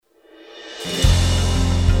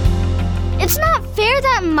It's not fair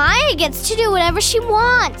that Maya gets to do whatever she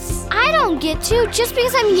wants. I don't get to just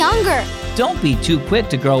because I'm younger. Don't be too quick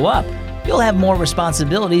to grow up. You'll have more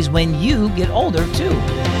responsibilities when you get older, too.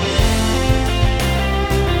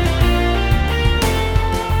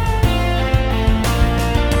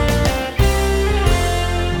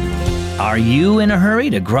 Are you in a hurry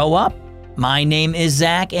to grow up? My name is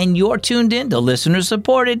Zach, and you're tuned in to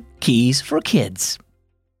listener-supported Keys for Kids.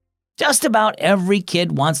 Just about every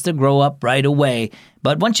kid wants to grow up right away,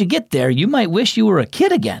 but once you get there, you might wish you were a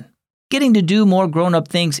kid again. Getting to do more grown-up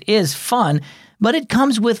things is fun, but it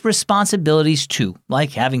comes with responsibilities too,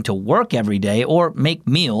 like having to work every day or make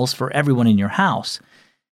meals for everyone in your house.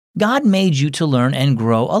 God made you to learn and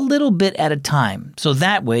grow a little bit at a time, so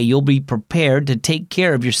that way you'll be prepared to take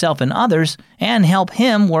care of yourself and others and help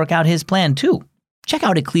Him work out His plan too. Check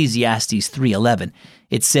out Ecclesiastes 3:11.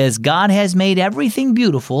 It says, God has made everything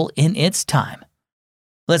beautiful in its time.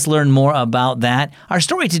 Let's learn more about that. Our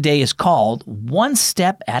story today is called One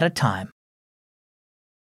Step at a Time.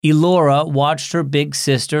 Elora watched her big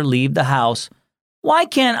sister leave the house. "Why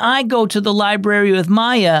can't I go to the library with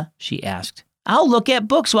Maya?" she asked. "I'll look at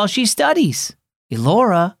books while she studies."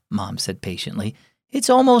 "Elora," Mom said patiently, "it's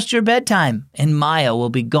almost your bedtime, and Maya will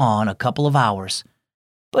be gone a couple of hours."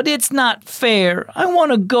 "But it's not fair. I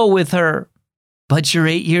want to go with her." "But you're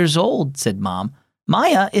 8 years old," said Mom.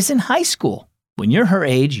 "Maya is in high school. When you're her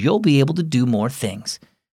age, you'll be able to do more things."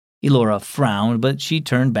 Elora frowned, but she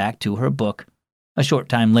turned back to her book. A short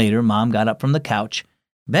time later, Mom got up from the couch.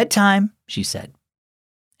 "Bedtime," she said.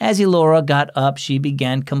 As Elora got up, she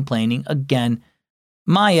began complaining again.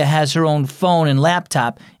 "Maya has her own phone and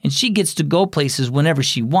laptop, and she gets to go places whenever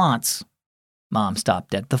she wants." Mom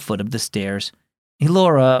stopped at the foot of the stairs.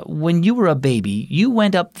 "Elora, when you were a baby, you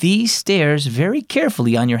went up these stairs very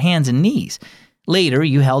carefully on your hands and knees. Later,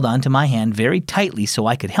 you held onto my hand very tightly so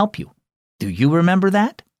I could help you. Do you remember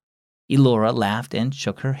that?" Elora laughed and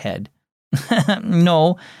shook her head.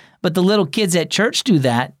 "No, but the little kids at church do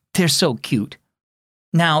that. They're so cute."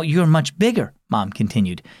 "Now you're much bigger," Mom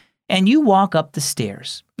continued, "and you walk up the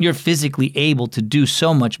stairs. You're physically able to do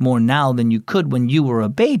so much more now than you could when you were a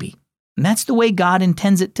baby. And that's the way God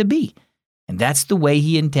intends it to be. And that's the way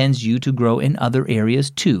He intends you to grow in other areas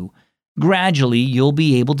too. Gradually, you'll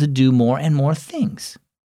be able to do more and more things."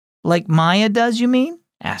 "Like Maya does, you mean?"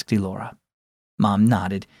 asked Elora. Mom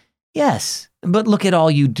nodded. "Yes, but look at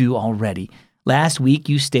all you do already. Last week,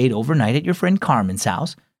 you stayed overnight at your friend Carmen's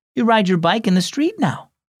house. You ride your bike in the street now.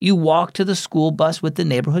 You walk to the school bus with the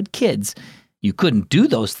neighborhood kids. You couldn't do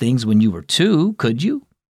those things when you were 2, could you?"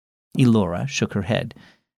 Elora shook her head.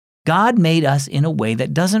 "God made us in a way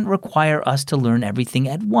that doesn't require us to learn everything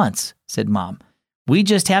at once," said Mom. "We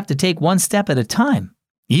just have to take one step at a time.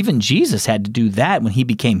 Even Jesus had to do that when He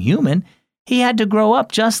became human. He had to grow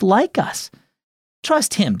up just like us.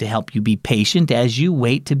 Trust Him to help you be patient as you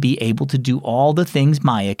wait to be able to do all the things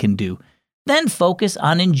Maya can do. Then focus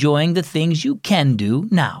on enjoying the things you can do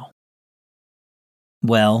now."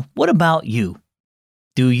 Well, what about you?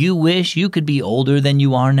 Do you wish you could be older than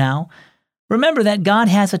you are now? Remember that God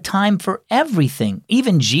has a time for everything.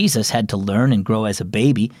 Even Jesus had to learn and grow as a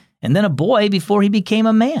baby, and then a boy before He became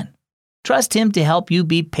a man. Trust Him to help you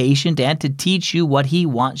be patient and to teach you what He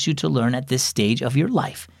wants you to learn at this stage of your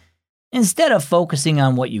life. Instead of focusing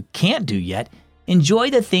on what you can't do yet,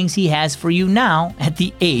 enjoy the things He has for you now at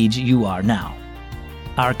the age you are now.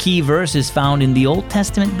 Our key verse is found in the Old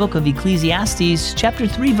Testament book of Ecclesiastes, chapter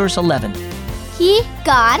 3, verse 11. He,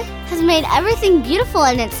 God, has made everything beautiful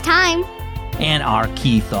in its time. And our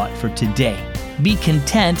key thought for today, be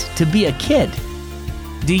content to be a kid.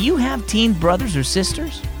 Do you have teen brothers or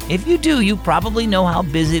sisters? If you do, you probably know how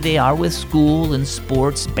busy they are with school and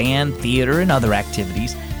sports, band, theater, and other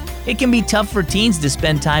activities. It can be tough for teens to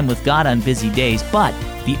spend time with God on busy days, but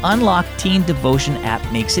the Unlock Teen Devotion app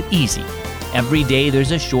makes it easy. Every day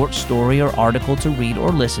there's a short story or article to read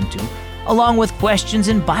or listen to, along with questions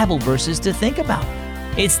and Bible verses to think about.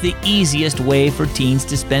 It's the easiest way for teens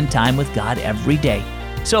to spend time with God every day.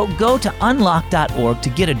 So go to unlock.org to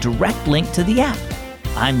get a direct link to the app.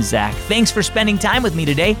 I'm Zach. Thanks for spending time with me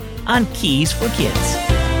today on Keys for Kids.